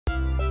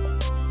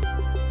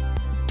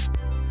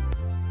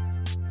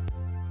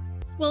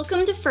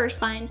Welcome to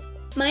First Line.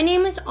 My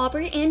name is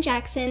Aubrey Ann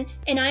Jackson,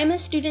 and I am a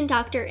student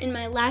doctor in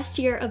my last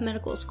year of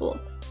medical school.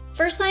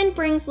 First Line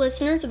brings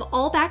listeners of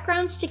all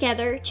backgrounds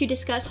together to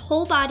discuss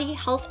whole body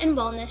health and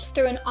wellness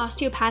through an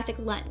osteopathic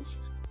lens.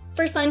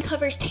 First Line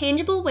covers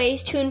tangible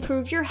ways to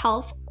improve your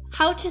health,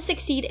 how to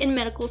succeed in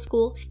medical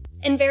school,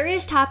 and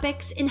various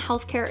topics in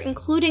healthcare,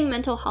 including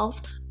mental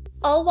health,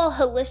 all while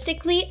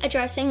holistically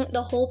addressing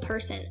the whole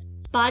person,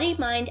 body,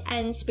 mind,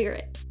 and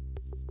spirit.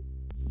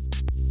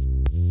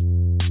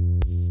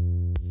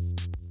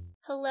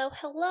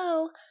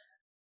 Hello.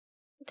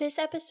 This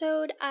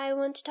episode, I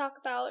want to talk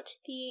about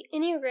the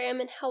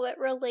Enneagram and how it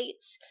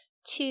relates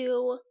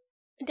to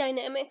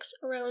dynamics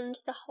around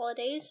the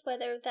holidays,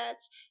 whether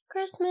that's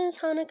Christmas,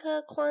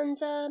 Hanukkah,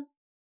 Kwanzaa,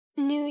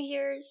 New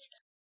Year's,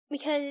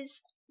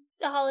 because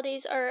the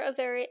holidays are a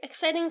very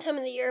exciting time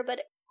of the year,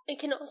 but it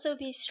can also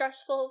be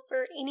stressful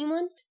for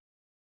anyone.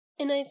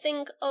 And I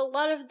think a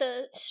lot of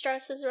the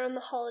stresses around the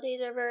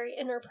holidays are very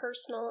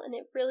interpersonal, and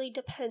it really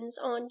depends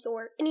on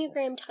your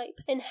Enneagram type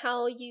and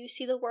how you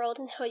see the world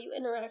and how you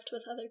interact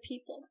with other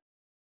people.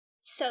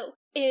 So,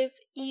 if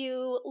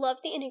you love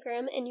the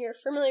Enneagram and you're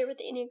familiar with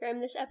the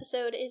Enneagram, this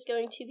episode is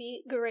going to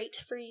be great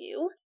for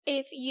you.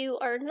 If you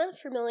are not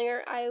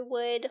familiar, I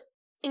would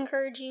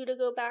encourage you to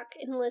go back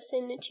and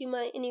listen to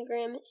my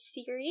Enneagram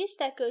series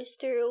that goes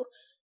through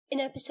an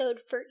episode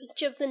for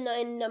each of the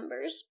 9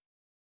 numbers.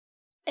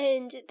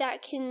 And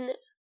that can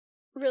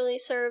really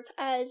serve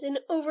as an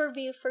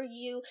overview for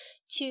you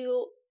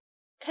to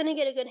kind of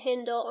get a good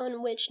handle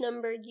on which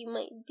number you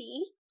might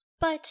be.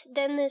 But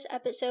then this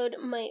episode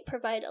might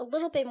provide a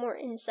little bit more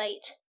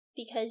insight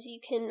because you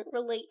can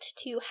relate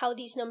to how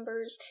these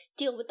numbers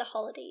deal with the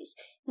holidays.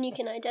 And you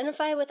can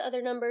identify with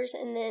other numbers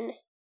and then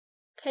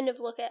kind of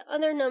look at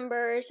other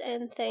numbers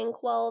and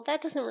think, well,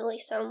 that doesn't really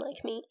sound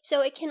like me.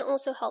 So it can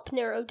also help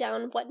narrow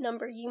down what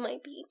number you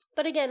might be.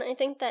 But again, I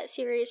think that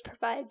series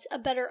provides a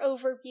better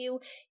overview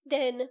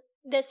than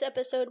this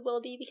episode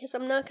will be, because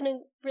I'm not going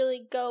to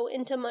really go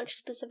into much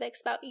specifics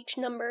about each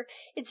number.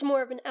 It's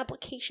more of an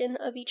application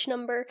of each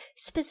number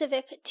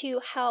specific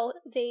to how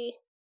they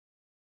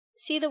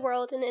see the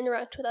world and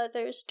interact with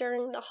others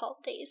during the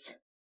holidays.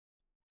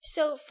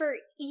 So for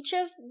each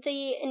of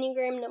the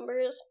Enneagram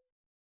numbers,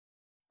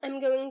 I'm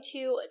going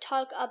to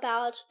talk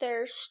about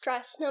their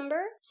stress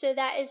number. So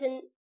that is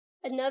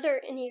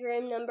another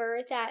Enneagram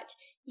number that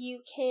you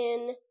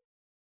can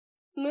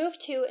move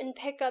to and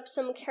pick up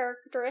some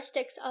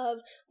characteristics of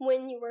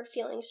when you were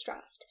feeling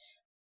stressed.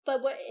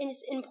 But what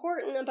is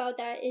important about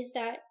that is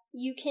that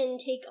you can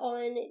take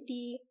on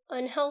the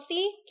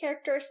unhealthy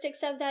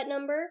characteristics of that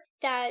number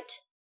that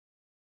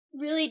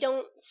really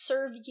don't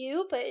serve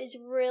you, but is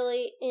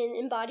really an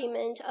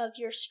embodiment of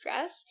your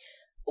stress.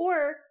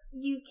 Or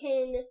you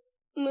can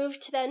move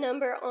to that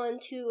number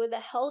onto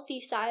the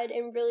healthy side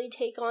and really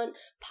take on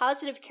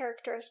positive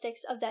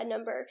characteristics of that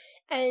number.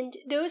 And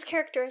those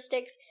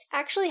characteristics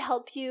actually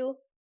help you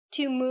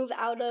to move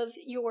out of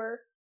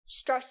your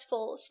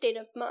stressful state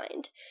of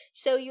mind.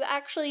 So you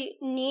actually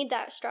need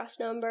that stress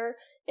number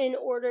in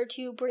order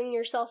to bring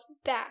yourself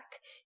back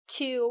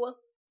to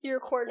your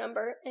core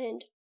number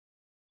and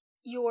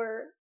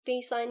your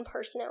baseline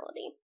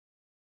personality.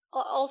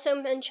 I'll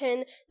also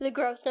mention the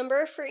growth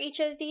number for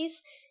each of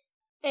these.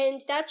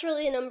 And that's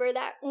really a number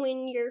that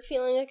when you're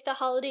feeling like the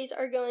holidays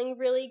are going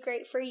really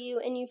great for you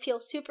and you feel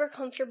super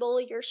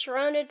comfortable, you're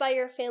surrounded by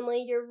your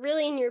family, you're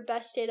really in your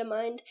best state of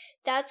mind,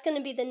 that's going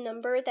to be the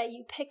number that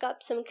you pick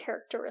up some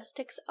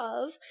characteristics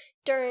of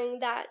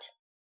during that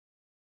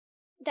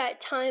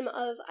time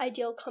of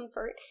ideal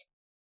comfort.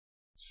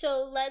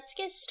 So let's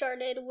get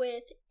started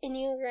with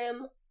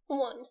Enneagram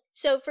 1.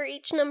 So for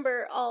each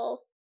number,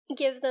 I'll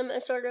give them a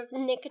sort of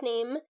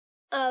nickname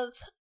of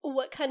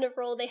what kind of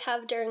role they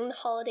have during the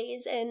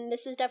holidays, and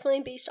this is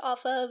definitely based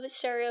off of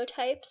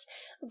stereotypes,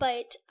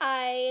 but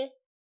I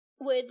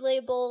would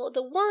label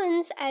the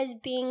ones as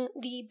being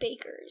the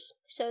bakers.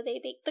 So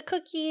they bake the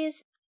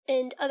cookies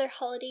and other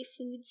holiday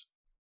foods.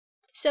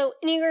 So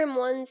Enneagram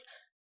 1s,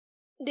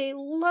 they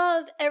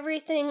love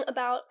everything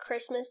about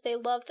Christmas. They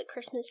love the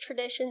Christmas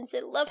traditions,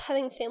 they love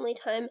having family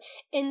time,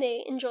 and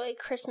they enjoy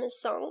Christmas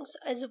songs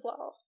as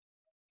well.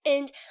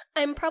 And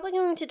I'm probably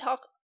going to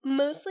talk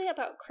mostly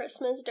about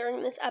Christmas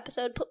during this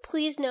episode, but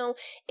please know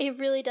it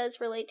really does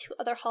relate to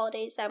other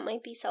holidays that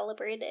might be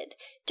celebrated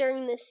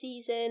during this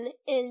season,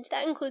 and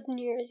that includes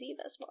New Year's Eve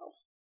as well.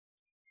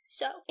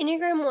 So,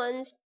 Enneagram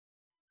 1s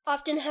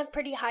often have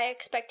pretty high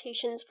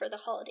expectations for the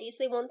holidays.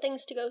 They want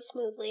things to go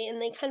smoothly,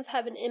 and they kind of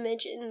have an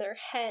image in their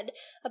head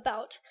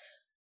about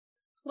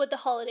what the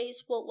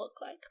holidays will look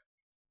like.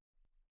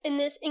 And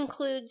this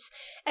includes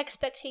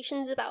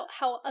expectations about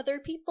how other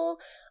people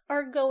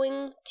are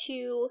going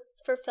to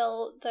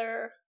fulfill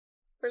their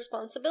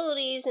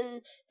responsibilities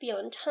and be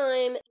on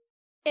time.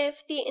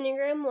 If the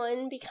Enneagram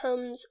 1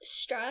 becomes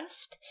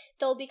stressed,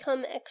 they'll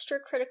become extra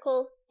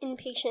critical,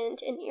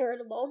 impatient, and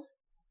irritable.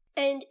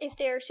 And if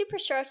they are super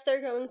stressed,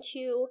 they're going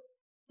to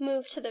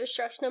move to their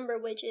stress number,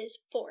 which is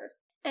 4.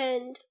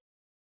 And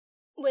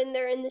when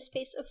they're in the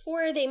space of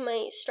 4, they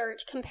might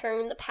start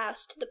comparing the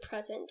past to the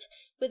present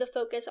with a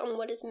focus on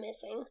what is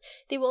missing.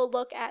 They will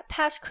look at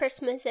past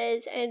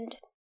Christmases and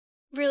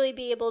really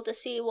be able to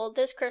see, well,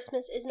 this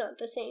Christmas is not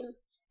the same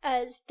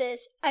as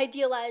this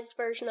idealized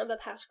version of a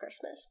past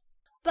Christmas.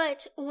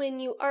 But when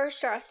you are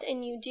stressed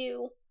and you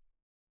do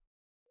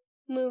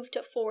move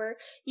to 4,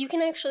 you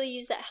can actually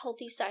use that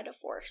healthy side of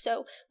 4.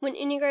 So when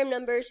Enneagram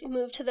numbers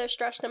move to their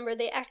stress number,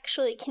 they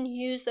actually can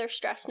use their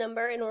stress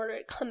number in order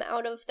to come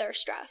out of their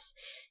stress.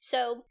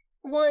 So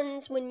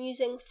 1s, when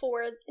using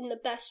 4 in the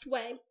best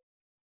way,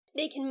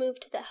 they can move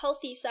to the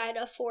healthy side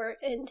of 4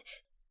 and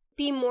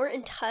be more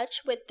in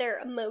touch with their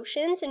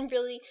emotions and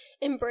really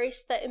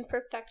embrace the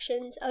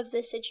imperfections of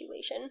the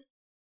situation.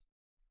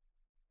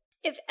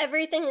 If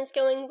everything is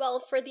going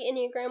well for the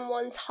Enneagram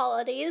 1's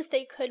holidays,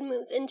 they could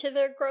move into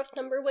their growth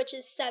number, which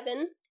is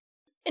 7.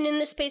 And in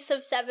the space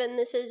of 7,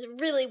 this is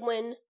really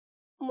when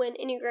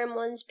Enneagram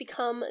 1's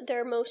become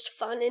their most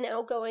fun and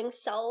outgoing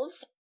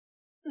selves.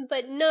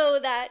 But know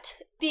that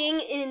being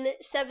in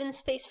 7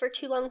 space for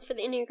too long for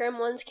the Enneagram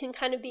 1's can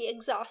kind of be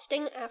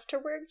exhausting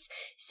afterwards.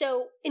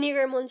 So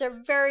Enneagram 1's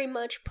are very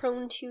much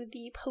prone to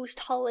the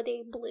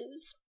post-holiday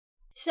blues.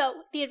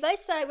 So the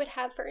advice that I would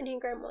have for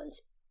Enneagram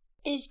 1's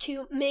is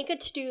to make a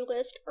to-do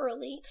list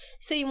early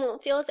so you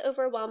won't feel as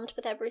overwhelmed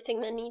with everything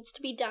that needs to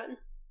be done.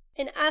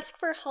 And ask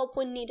for help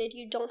when needed.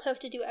 You don't have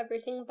to do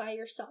everything by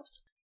yourself.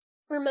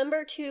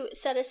 Remember to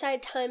set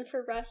aside time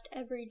for rest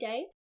every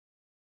day.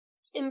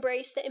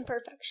 Embrace the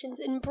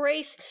imperfections.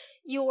 Embrace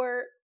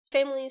your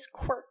family's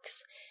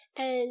quirks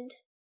and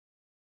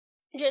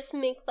just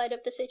make light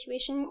of the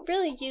situation.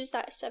 Really use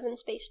that 7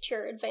 space to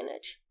your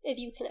advantage if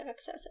you can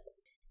access it.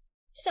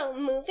 So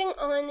moving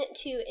on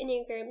to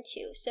Enneagram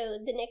 2. So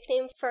the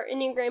nickname for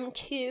Enneagram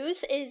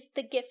 2s is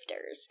the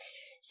gifters.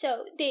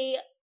 So they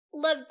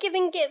love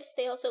giving gifts,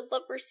 they also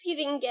love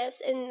receiving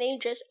gifts, and they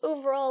just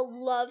overall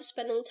love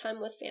spending time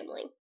with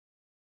family.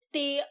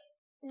 They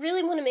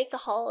really want to make the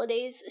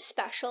holidays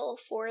special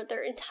for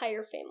their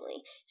entire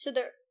family. So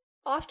they're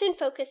often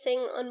focusing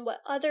on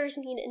what others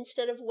need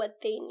instead of what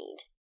they need.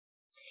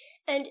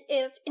 And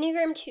if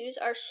Enneagram 2s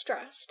are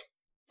stressed,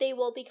 they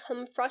will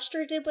become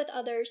frustrated with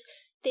others.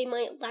 They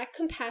might lack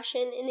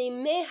compassion, and they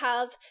may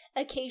have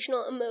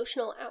occasional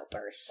emotional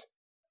outbursts.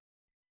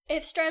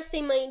 If stressed,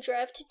 they might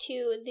drift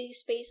to the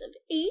space of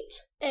 8,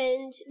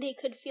 and they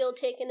could feel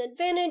taken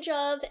advantage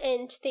of,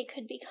 and they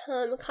could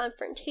become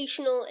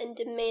confrontational and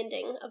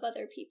demanding of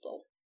other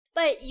people.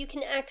 But you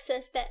can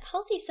access that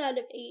healthy side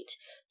of 8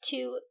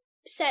 to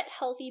set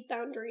healthy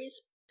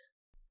boundaries.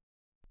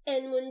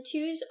 And when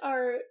 2s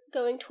are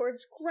going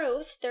towards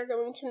growth, they're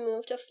going to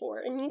move to 4,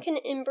 and you can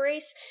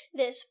embrace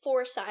this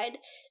 4 side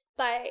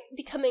by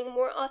becoming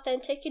more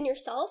authentic in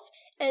yourself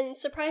and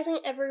surprising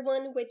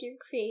everyone with your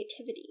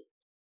creativity.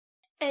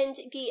 And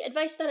the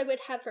advice that I would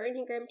have for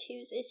Enneagram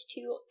 2s is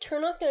to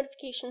turn off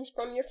notifications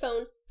from your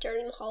phone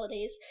during the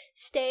holidays,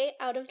 stay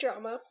out of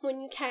drama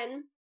when you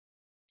can,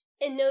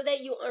 and know that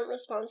you aren't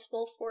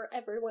responsible for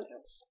everyone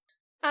else.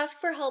 Ask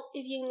for help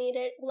if you need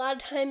it. A lot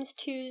of times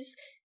 2s,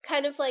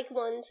 kind of like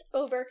 1s,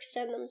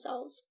 overextend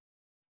themselves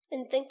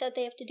and think that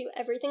they have to do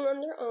everything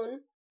on their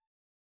own.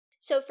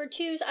 So for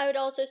 2s, I would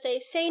also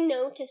say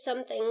no to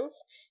some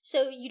things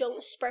so you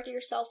don't spread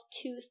yourself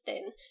too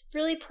thin.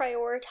 Really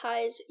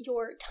prioritize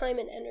your time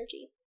and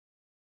energy.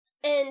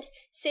 And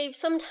save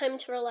some time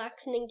to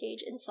relax and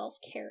engage in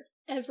self-care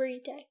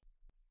every day.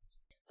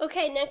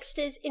 Okay, next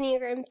is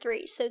Enneagram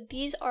 3. So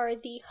these are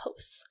the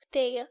hosts.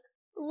 They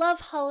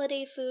love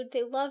holiday food,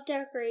 they love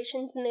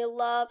decorations, and they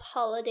love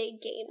holiday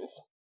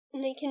games.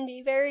 And they can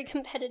be very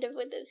competitive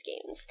with those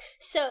games.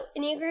 So,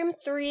 Enneagram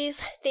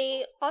 3s,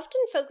 they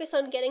often focus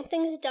on getting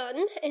things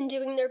done and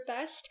doing their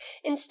best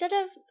instead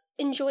of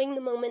enjoying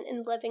the moment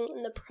and living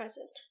in the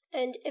present.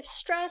 And if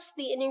stressed,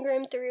 the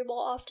Enneagram 3 will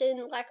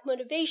often lack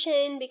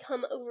motivation,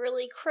 become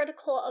overly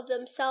critical of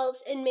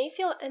themselves, and may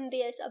feel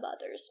envious of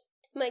others.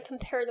 Might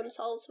compare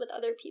themselves with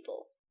other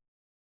people.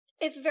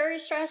 If very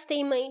stressed,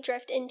 they might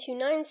drift into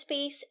 9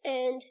 space,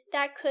 and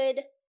that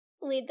could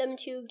lead them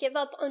to give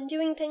up on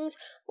doing things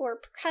or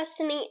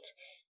procrastinate,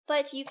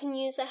 but you can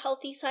use the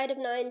healthy side of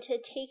 9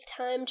 to take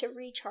time to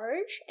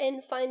recharge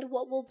and find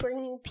what will bring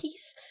you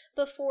peace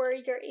before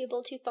you're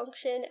able to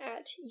function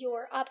at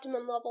your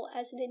optimum level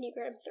as an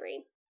Enneagram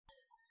 3.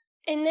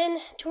 And then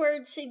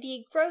towards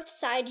the growth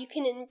side, you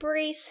can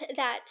embrace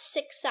that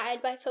 6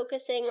 side by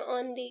focusing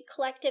on the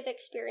collective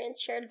experience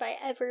shared by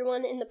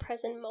everyone in the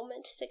present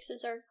moment.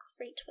 6s are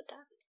great with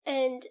that.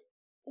 And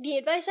the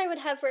advice I would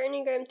have for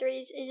Enneagram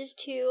 3s is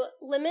to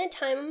limit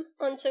time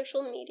on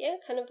social media,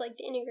 kind of like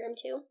the Enneagram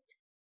 2.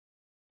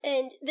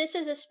 And this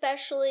is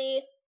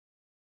especially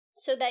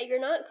so that you're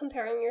not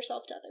comparing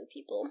yourself to other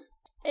people.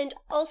 And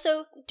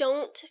also,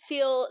 don't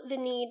feel the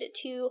need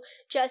to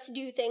just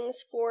do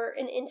things for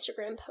an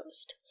Instagram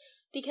post,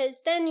 because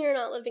then you're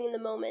not living in the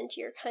moment.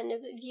 You're kind of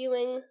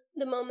viewing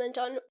the moment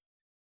on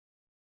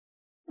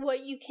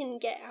what you can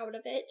get out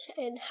of it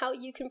and how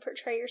you can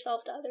portray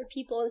yourself to other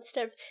people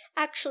instead of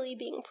actually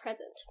being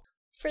present.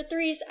 For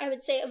 3s, I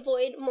would say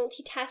avoid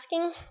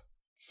multitasking.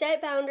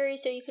 Set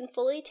boundaries so you can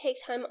fully take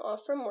time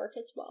off from work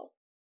as well.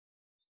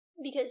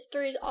 Because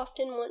 3s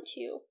often want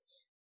to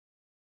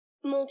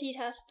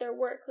multitask their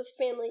work with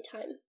family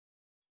time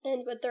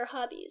and with their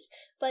hobbies,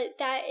 but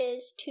that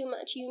is too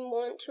much. You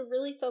want to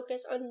really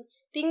focus on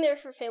being there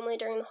for family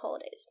during the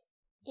holidays.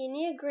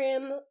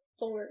 Enneagram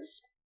 4s.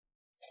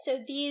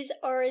 So these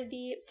are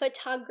the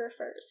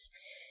photographers.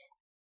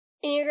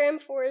 Enneagram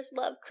 4s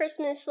love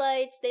Christmas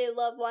lights, they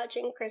love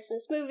watching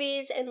Christmas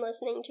movies and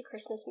listening to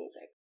Christmas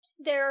music.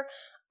 There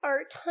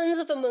are tons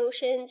of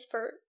emotions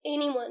for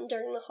anyone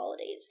during the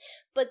holidays,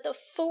 but the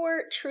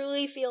 4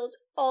 truly feels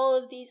all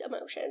of these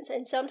emotions,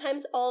 and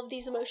sometimes all of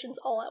these emotions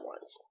all at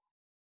once.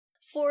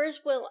 4s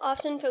will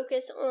often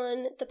focus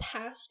on the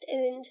past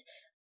and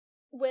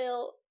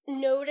will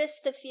notice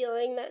the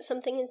feeling that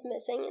something is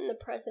missing in the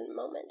present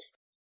moment.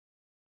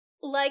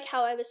 Like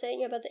how I was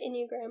saying about the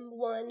Enneagram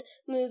 1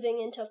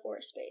 moving into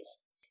 4 space.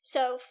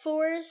 So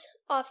 4s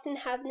often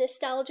have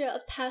nostalgia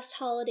of past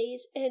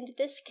holidays, and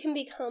this can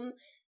become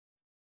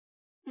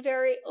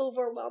very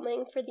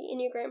overwhelming for the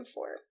Enneagram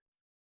 4.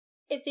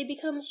 If they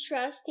become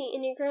stressed, the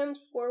Enneagram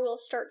 4 will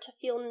start to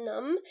feel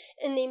numb,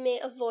 and they may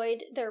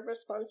avoid their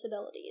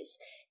responsibilities.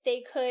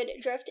 They could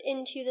drift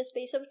into the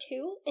space of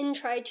 2 and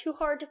try too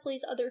hard to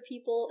please other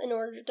people in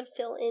order to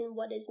fill in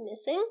what is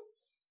missing.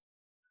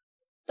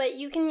 But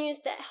you can use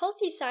the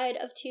healthy side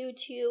of 2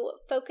 to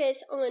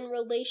focus on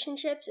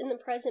relationships in the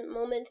present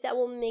moment that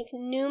will make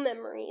new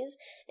memories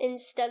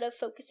instead of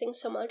focusing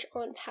so much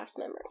on past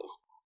memories.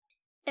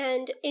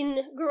 And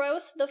in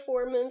growth, the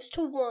 4 moves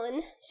to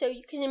 1, so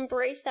you can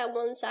embrace that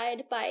one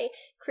side by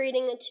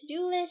creating a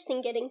to-do list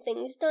and getting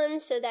things done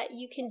so that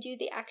you can do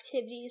the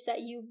activities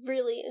that you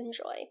really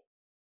enjoy.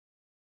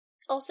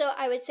 Also,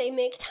 I would say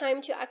make time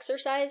to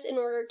exercise in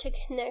order to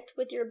connect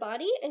with your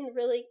body and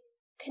really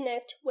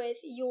connect with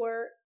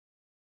your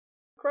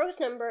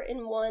growth number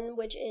in 1,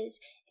 which is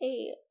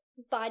a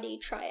body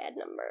triad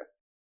number.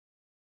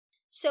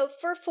 So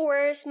for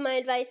 4s, my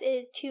advice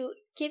is to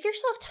give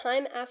yourself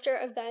time after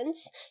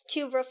events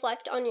to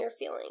reflect on your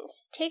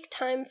feelings. Take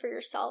time for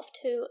yourself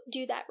to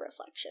do that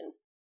reflection.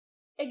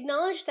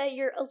 Acknowledge that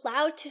you're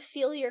allowed to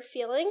feel your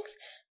feelings,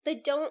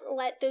 but don't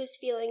let those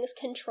feelings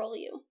control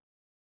you.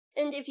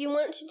 And if you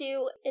want to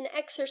do an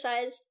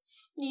exercise,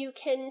 you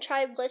can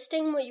try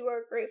listing what you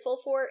are grateful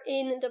for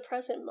in the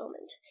present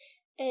moment.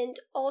 And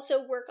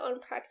also work on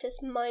practice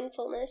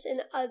mindfulness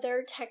and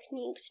other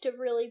techniques to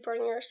really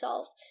bring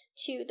yourself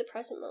to the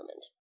present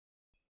moment.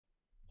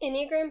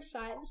 Enneagram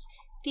 5s.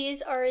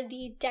 These are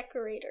the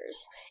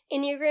decorators.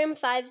 Enneagram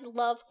 5s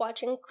love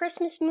watching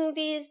Christmas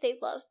movies, they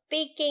love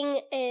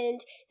baking,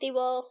 and they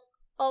will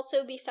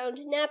also be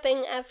found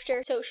napping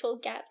after social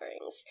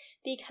gatherings,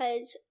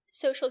 because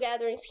social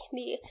gatherings can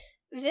be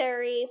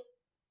very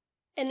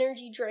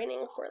energy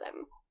draining for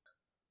them.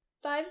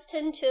 5s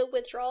tend to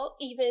withdraw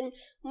even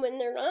when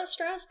they're not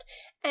stressed,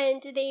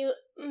 and they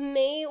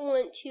may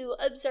want to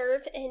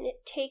observe and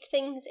take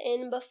things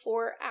in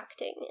before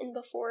acting and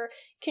before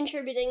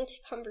contributing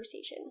to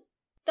conversation.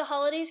 The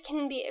holidays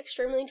can be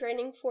extremely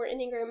draining for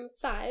Enneagram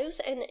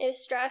 5s, and if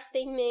stressed,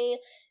 they may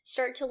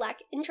start to lack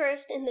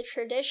interest in the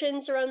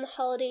traditions around the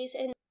holidays,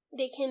 and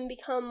they can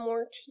become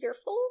more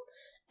tearful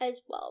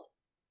as well.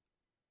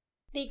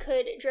 They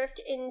could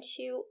drift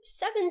into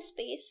 7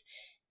 space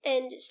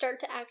and start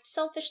to act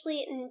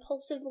selfishly and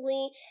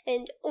impulsively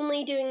and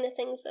only doing the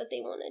things that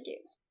they want to do.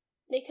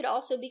 They could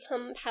also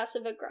become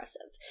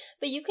passive-aggressive.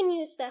 But you can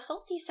use the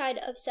healthy side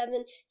of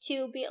 7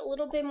 to be a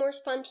little bit more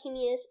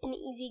spontaneous and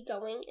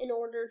easygoing in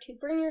order to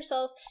bring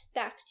yourself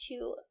back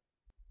to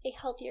a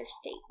healthier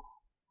state.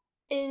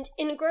 And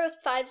in growth,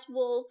 5s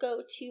will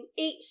go to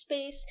 8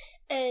 space,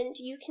 and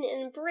you can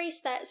embrace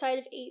that side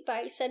of 8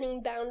 by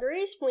setting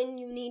boundaries when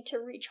you need to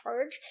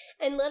recharge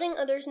and letting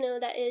others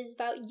know that it is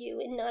about you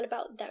and not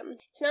about them.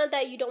 It's not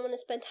that you don't want to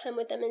spend time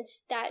with them,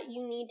 it's that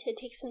you need to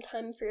take some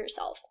time for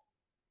yourself.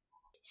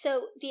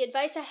 So the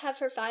advice I have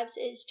for 5s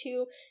is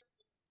to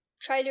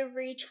try to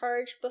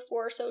recharge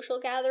before social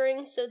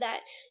gatherings so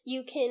that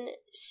you can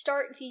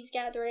start these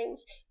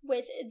gatherings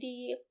with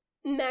the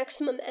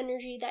maximum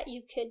energy that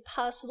you could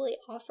possibly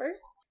offer.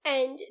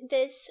 And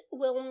this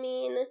will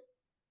mean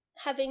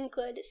having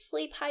good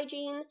sleep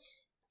hygiene,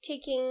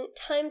 taking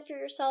time for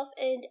yourself,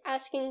 and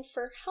asking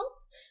for help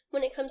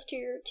when it comes to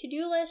your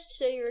to-do list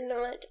so you're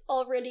not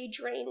already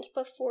drained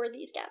before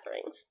these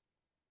gatherings.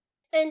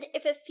 And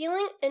if a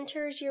feeling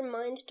enters your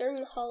mind during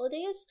the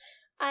holidays,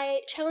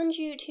 I challenge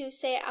you to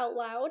say it out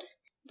loud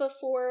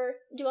before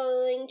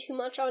dwelling too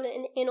much on it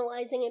and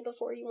analyzing it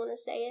before you want to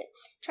say it.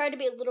 Try to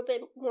be a little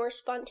bit more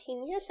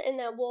spontaneous, and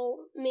that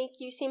will make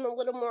you seem a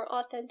little more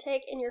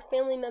authentic, and your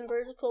family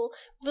members will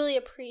really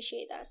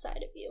appreciate that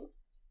side of you.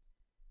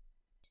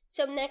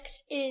 So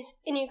next is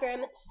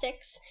Enneagram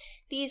 6.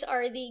 These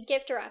are the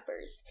gift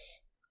wrappers.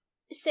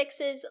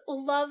 6s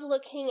love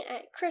looking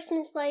at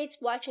Christmas lights,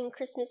 watching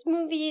Christmas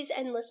movies,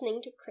 and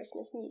listening to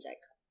Christmas music.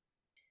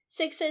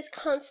 6s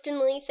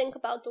constantly think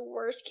about the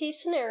worst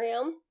case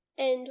scenario,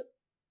 and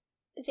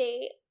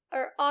they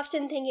are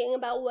often thinking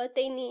about what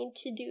they need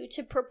to do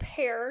to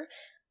prepare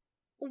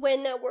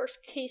when that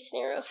worst case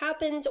scenario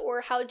happens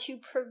or how to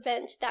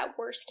prevent that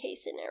worst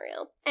case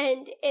scenario.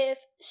 And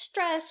if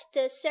stressed,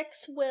 the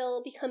 6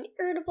 will become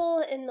irritable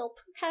and they'll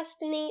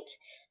procrastinate,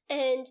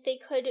 and they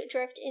could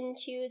drift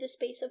into the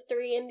space of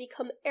 3 and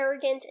become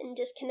arrogant and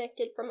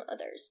disconnected from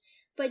others.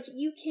 But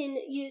you can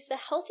use the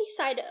healthy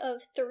side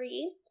of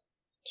 3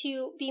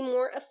 to be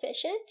more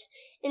efficient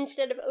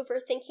instead of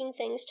overthinking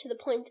things to the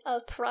point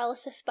of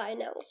paralysis by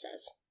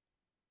analysis.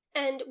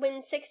 And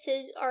when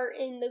 6s are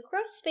in the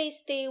growth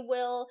space, they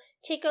will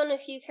take on a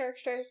few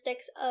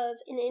characteristics of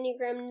an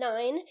Enneagram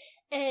 9,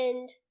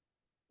 and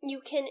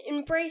you can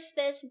embrace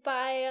this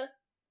by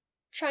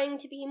trying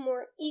to be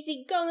more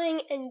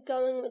easygoing and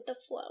going with the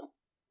flow.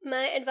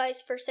 My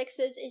advice for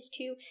 6s is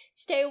to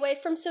stay away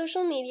from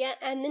social media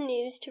and the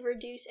news to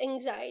reduce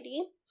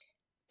anxiety.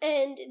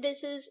 And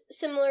this is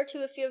similar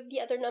to a few of the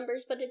other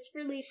numbers, but it's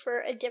really for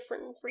a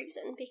different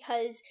reason,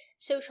 because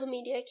social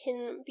media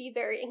can be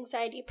very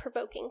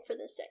anxiety-provoking for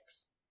the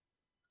 6.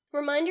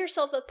 Remind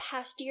yourself of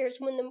past years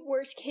when the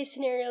worst-case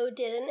scenario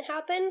didn't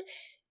happen.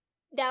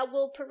 That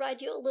will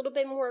provide you a little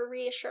bit more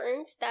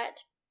reassurance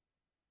that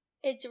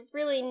it's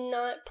really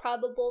not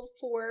probable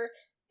for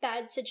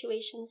bad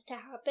situations to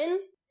happen.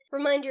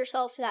 Remind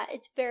yourself that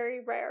it's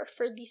very rare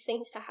for these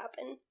things to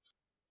happen.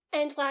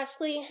 And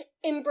lastly,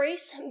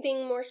 embrace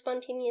being more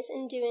spontaneous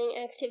in doing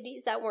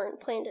activities that weren't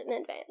planned in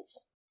advance.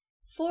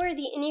 For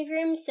the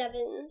Enneagram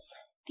 7s,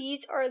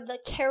 these are the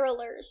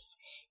carolers.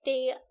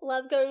 They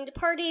love going to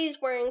parties,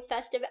 wearing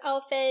festive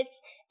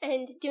outfits,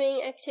 and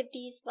doing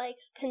activities like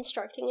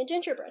constructing a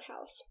gingerbread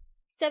house.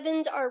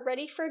 7s are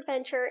ready for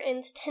adventure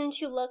and tend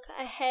to look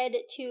ahead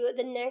to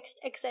the next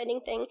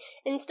exciting thing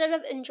instead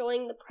of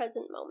enjoying the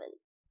present moment.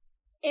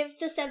 If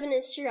the 7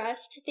 is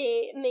stressed,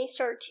 they may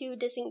start to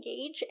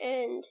disengage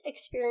and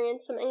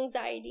experience some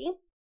anxiety.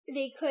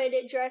 They could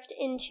drift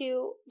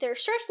into their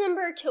stress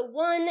number to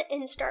 1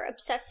 and start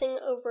obsessing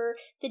over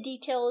the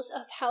details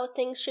of how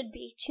things should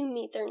be to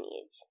meet their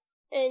needs.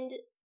 And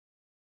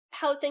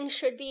how things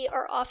should be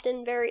are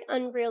often very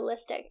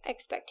unrealistic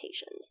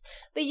expectations.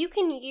 But you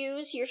can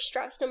use your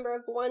stress number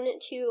of 1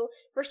 to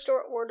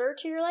restore order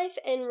to your life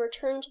and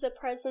return to the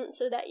present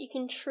so that you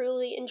can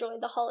truly enjoy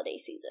the holiday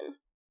season.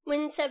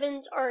 When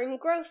 7s are in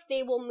growth,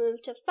 they will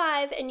move to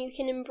 5, and you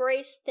can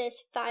embrace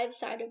this 5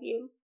 side of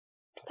you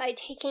by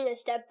taking a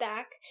step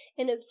back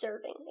and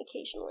observing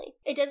occasionally.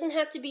 It doesn't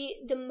have to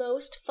be the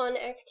most fun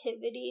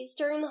activities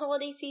during the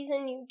holiday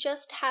season. You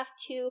just have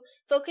to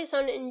focus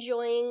on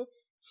enjoying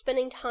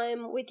spending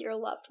time with your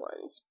loved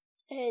ones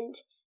and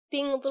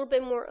being a little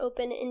bit more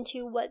open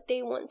into what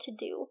they want to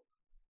do.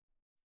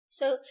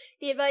 So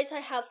the advice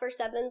I have for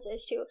 7s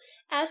is to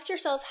ask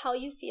yourself how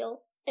you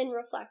feel and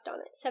reflect on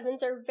it.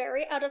 7s are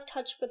very out of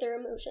touch with their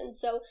emotions,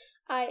 so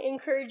I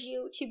encourage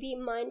you to be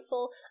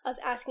mindful of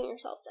asking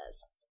yourself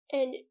this.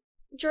 And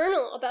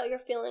journal about your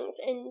feelings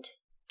and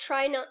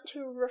try not to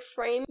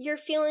reframe your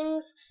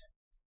feelings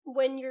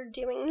when you're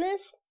doing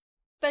this,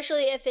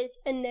 especially if it's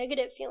a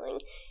negative feeling.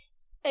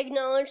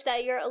 Acknowledge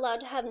that you're allowed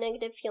to have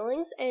negative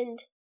feelings and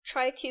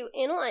try to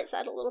analyze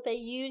that a little bit.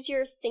 Use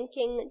your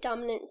thinking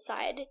dominant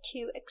side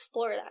to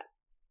explore that.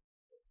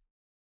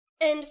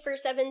 And for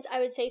 7s, I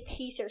would say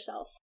pace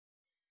yourself.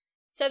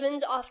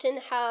 7s often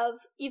have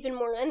even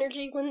more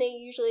energy when they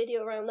usually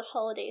do around the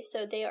holidays,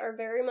 so they are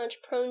very much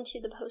prone to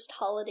the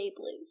post-holiday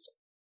blues.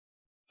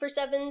 For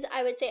 7s,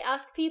 I would say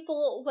ask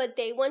people what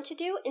they want to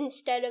do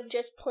instead of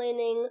just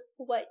planning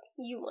what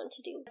you want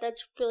to do.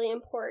 That's really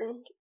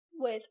important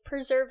with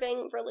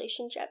preserving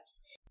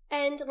relationships.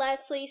 And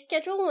lastly,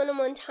 schedule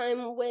one-on-one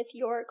time with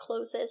your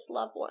closest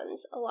loved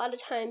ones. A lot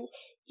of times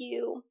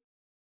you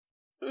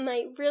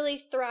might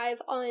really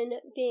thrive on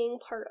being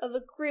part of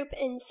a group,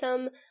 and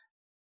some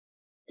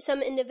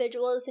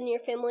individuals in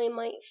your family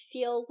might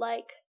feel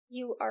like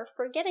you are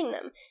forgetting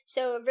them.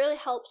 So it really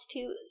helps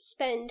to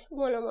spend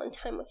one-on-one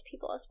time with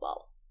people as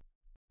well.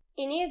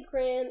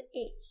 Enneagram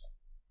 8s.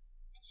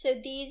 So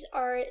these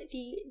are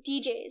the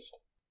DJs.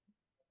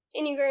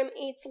 Enneagram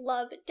 8s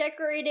love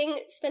decorating,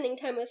 spending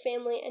time with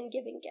family, and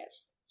giving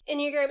gifts.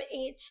 Enneagram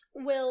 8s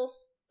will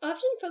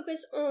often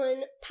focus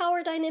on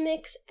power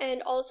dynamics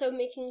and also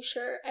making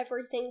sure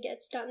everything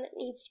gets done that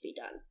needs to be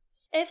done.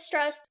 If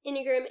stressed,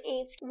 Enneagram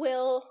 8s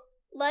will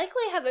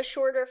likely have a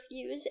shorter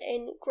fuse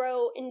and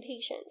grow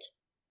impatient.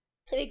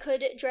 They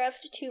could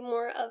drift to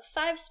more of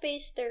 5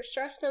 space, their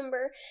stress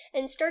number,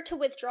 and start to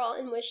withdraw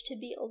and wish to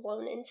be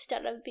alone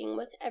instead of being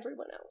with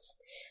everyone else.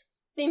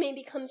 They may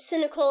become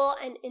cynical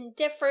and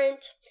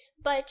indifferent,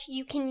 but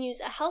you can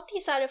use a healthy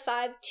side of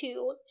 5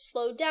 to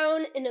slow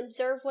down and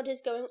observe what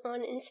is going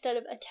on instead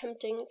of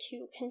attempting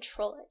to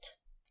control it.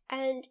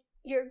 And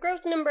your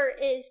growth number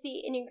is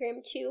the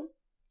Enneagram 2,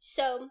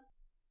 so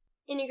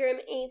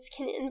Enneagram 8s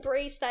can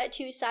embrace that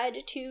 2 side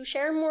to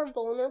share a more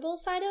vulnerable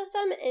side of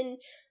them and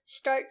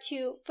start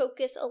to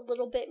focus a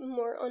little bit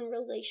more on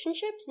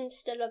relationships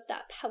instead of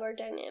that power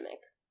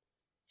dynamic.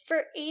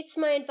 For 8s,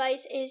 my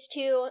advice is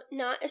to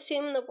not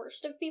assume the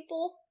worst of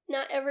people.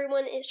 Not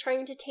everyone is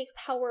trying to take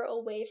power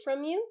away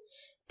from you,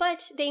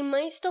 but they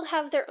might still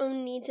have their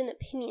own needs and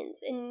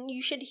opinions, and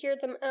you should hear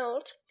them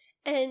out.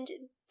 And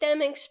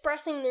them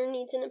expressing their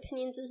needs and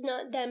opinions is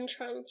not them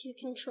trying to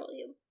control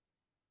you.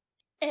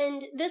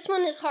 And this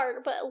one is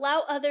hard, but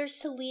allow others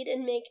to lead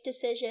and make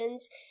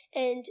decisions.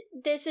 And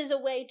this is a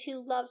way to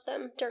love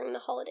them during the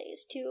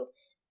holidays, to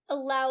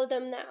allow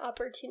them that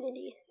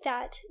opportunity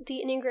that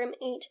the Enneagram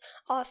 8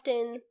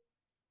 often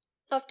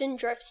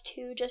drifts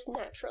to just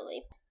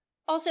naturally.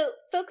 Also,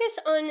 focus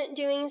on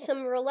doing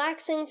some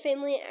relaxing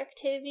family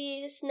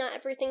activities. Not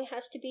everything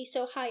has to be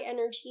so high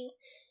energy.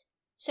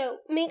 So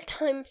make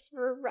time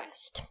for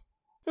rest.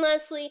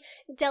 Lastly,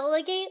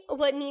 delegate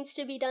what needs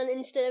to be done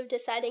instead of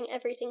deciding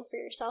everything for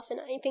yourself. And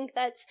I think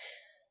that's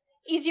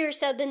easier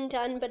said than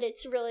done, but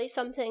it's really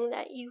something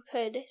that you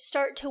could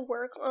start to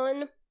work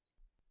on.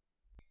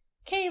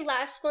 Okay,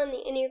 last one,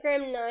 the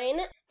Enneagram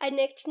 9. I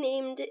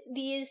nicknamed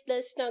these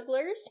the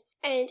Snugglers.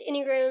 And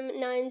Enneagram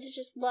 9s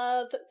just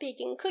love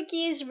baking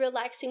cookies,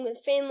 relaxing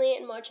with family,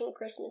 and watching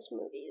Christmas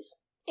movies.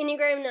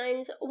 Enneagram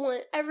 9s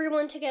want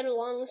everyone to get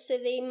along, so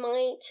they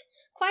might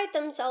quiet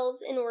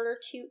themselves in order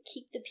to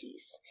keep the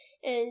peace.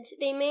 And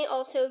they may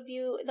also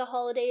view the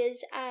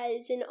holidays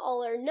as an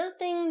all or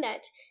nothing,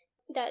 that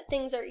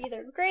things are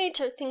either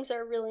great or things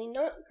are really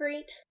not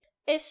great.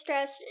 If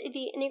stressed,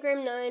 the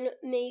Enneagram 9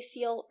 may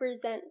feel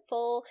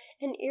resentful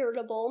and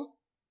irritable.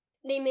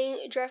 They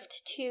may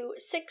drift to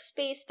 6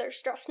 space, their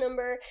stress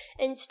number,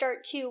 and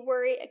start to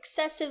worry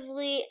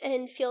excessively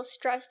and feel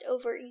stressed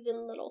over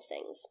even little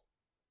things.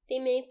 They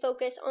may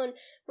focus on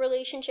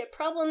relationship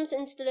problems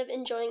instead of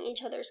enjoying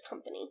each other's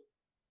company.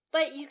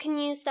 But you can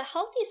use the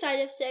healthy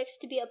side of 6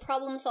 to be a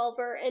problem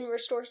solver and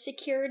restore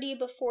security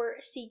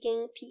before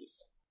seeking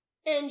peace.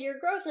 And your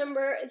growth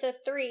number, the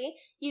 3,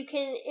 you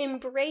can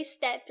embrace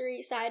that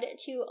 3 side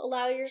to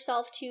allow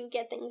yourself to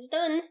get things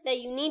done that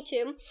you need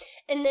to,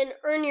 and then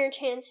earn your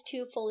chance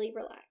to fully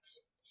relax.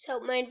 So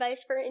my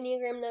advice for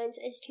Enneagram 9s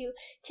is to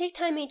take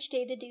time each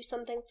day to do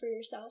something for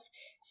yourself.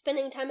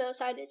 Spending time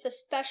outside is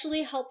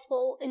especially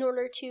helpful in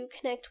order to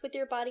connect with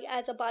your body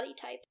as a body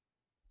type.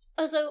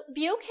 Also,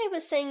 be okay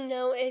with saying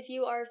no if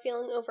you are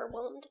feeling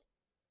overwhelmed.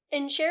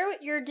 And share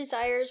your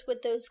desires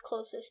with those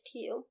closest to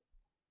you.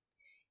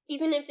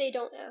 Even if they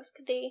don't ask,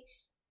 they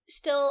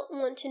still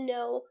want to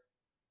know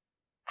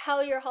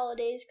how your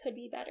holidays could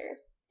be better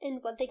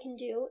and what they can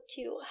do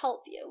to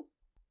help you.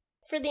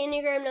 For the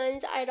Enneagram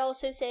 9s, I'd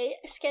also say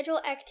schedule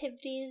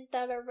activities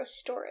that are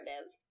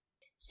restorative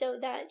so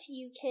that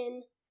you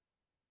can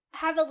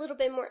have a little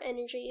bit more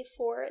energy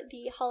for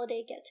the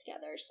holiday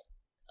get-togethers.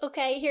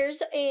 Okay,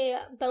 here's a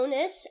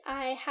bonus.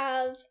 I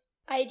have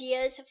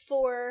ideas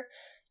for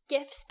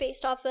gifts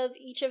based off of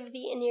each of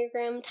the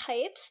Enneagram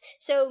types.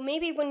 So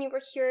maybe when you were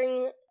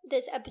hearing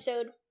this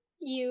episode,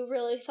 you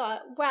really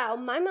thought, wow,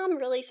 my mom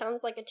really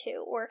sounds like a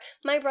 2, or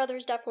my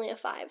brother's definitely a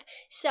 5.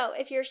 So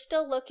if you're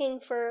still looking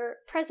for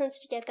presents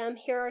to get them,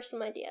 here are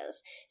some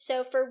ideas.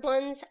 So for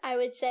 1s, I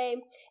would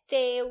say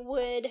they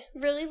would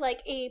really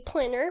like a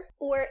planner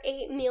or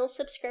a meal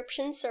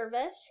subscription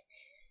service.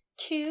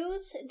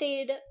 2s,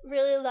 they'd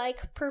really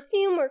like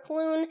perfume or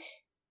cologne,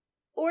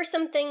 or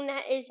something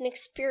that is an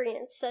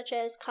experience, such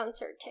as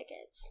concert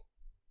tickets.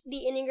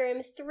 The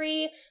Enneagram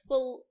 3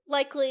 will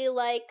likely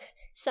like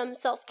some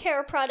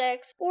self-care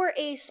products or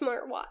a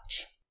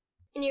smartwatch.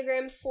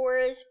 Enneagram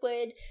 4s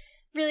would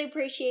really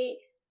appreciate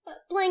a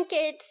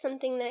blanket,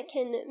 something that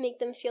can make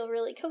them feel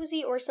really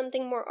cozy, or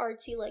something more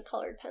artsy like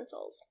colored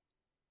pencils.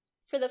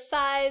 For the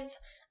 5,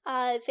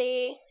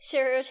 they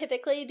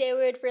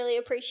would really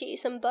appreciate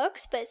some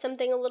books, but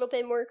something a little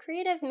bit more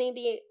creative,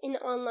 maybe an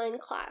online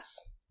class.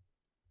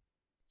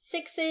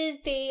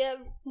 6s, they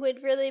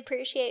would really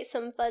appreciate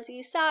some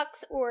fuzzy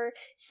socks or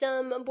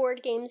some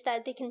board games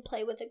that they can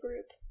play with a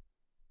group.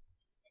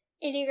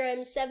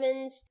 Enneagram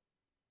 7s,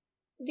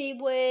 they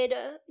would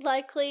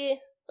likely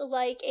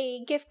like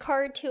a gift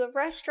card to a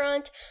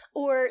restaurant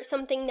or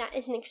something that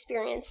is an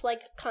experience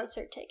like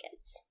concert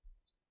tickets.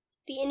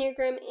 The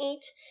Enneagram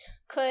 8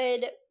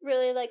 could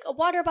really like a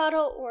water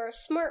bottle or a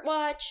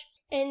smartwatch,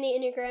 and the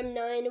Enneagram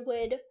 9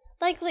 would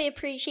likely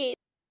appreciate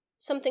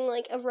something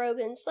like a robe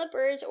and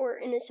slippers or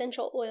an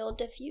essential oil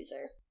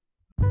diffuser.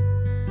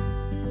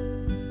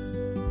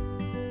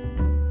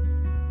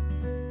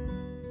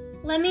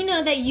 Let me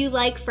know that you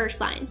like First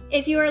Line.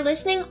 If you are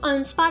listening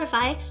on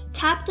Spotify,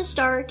 tap the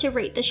star to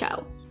rate the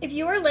show. If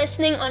you are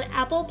listening on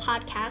Apple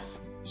Podcasts,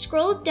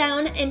 scroll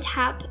down and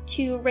tap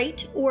to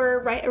rate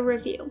or write a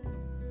review.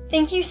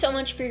 Thank you so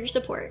much for your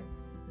support.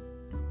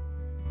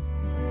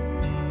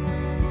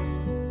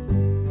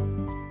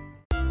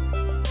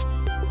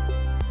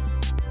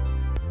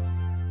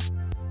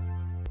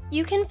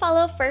 You can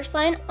follow First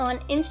Line on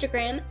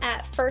Instagram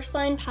at First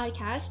Line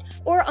Podcast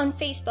or on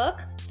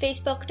Facebook,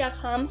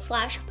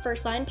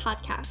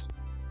 facebook.com/firstlinepodcast.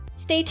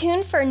 Stay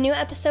tuned for a new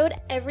episode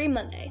every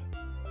Monday.